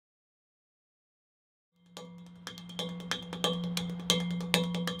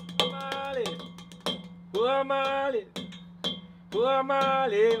My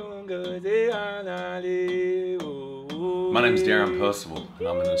name's Darren Percival and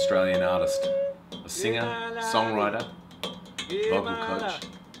I'm an Australian artist, a singer, songwriter, vocal coach,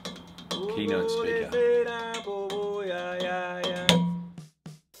 keynote speaker.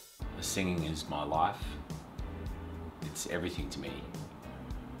 Singing is my life. It's everything to me.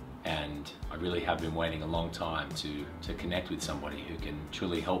 And I really have been waiting a long time to connect with somebody who can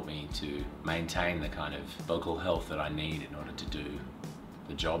truly help me to maintain the kind of vocal health that I need in order to do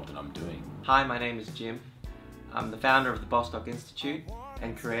the job that I'm doing. Hi, my name is Jim. I'm the founder of the Bostock Institute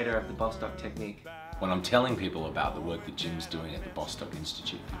and creator of the Bostock technique. When I'm telling people about the work that Jim's doing at the Bostock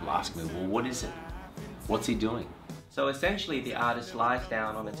Institute, people ask me, well, what is it? What's he doing? So essentially the artist lies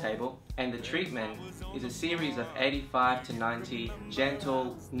down on a table and the treatment is a series of 85 to 90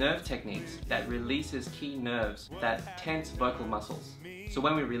 gentle nerve techniques that releases key nerves that tense vocal muscles. So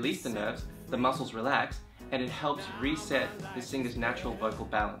when we release the nerves, the muscles relax and it helps reset the singer's natural vocal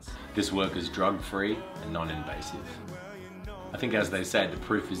balance. This work is drug-free and non-invasive. I think, as they say, the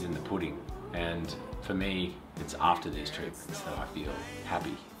proof is in the pudding, and for me it's after these treatments that I feel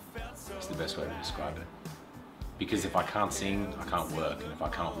happy. It's the best way to describe it. Because if I can't sing, I can't work, and if I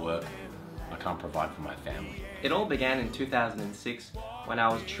can't work, I can't provide for my family. It all began in 2006 when I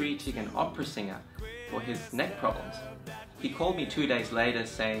was treating an opera singer for his neck problems. He called me 2 days later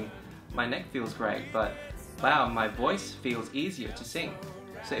saying, "My neck feels great, but wow, my voice feels easier to sing."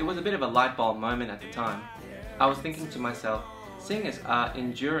 So it was a bit of a light bulb moment at the time. I was thinking to myself, singers are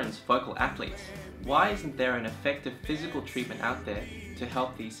endurance vocal athletes. Why isn't there an effective physical treatment out there to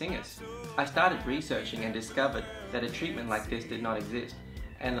help these singers? I started researching and discovered that a treatment like this did not exist,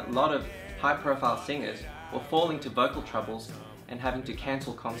 and a lot of high-profile singers were falling to vocal troubles and having to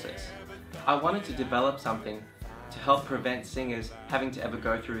cancel concerts. I wanted to develop something to help prevent singers having to ever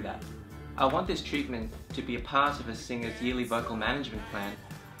go through that. I want this treatment to be a part of a singer's yearly vocal management plan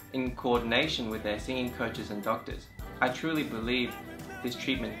in coordination with their singing coaches and doctors. I truly believe this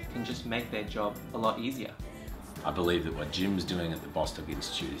treatment can just make their job a lot easier. I believe that what Jim's doing at the Bostock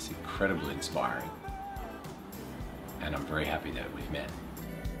Institute is incredibly inspiring, and I'm very happy that we've met.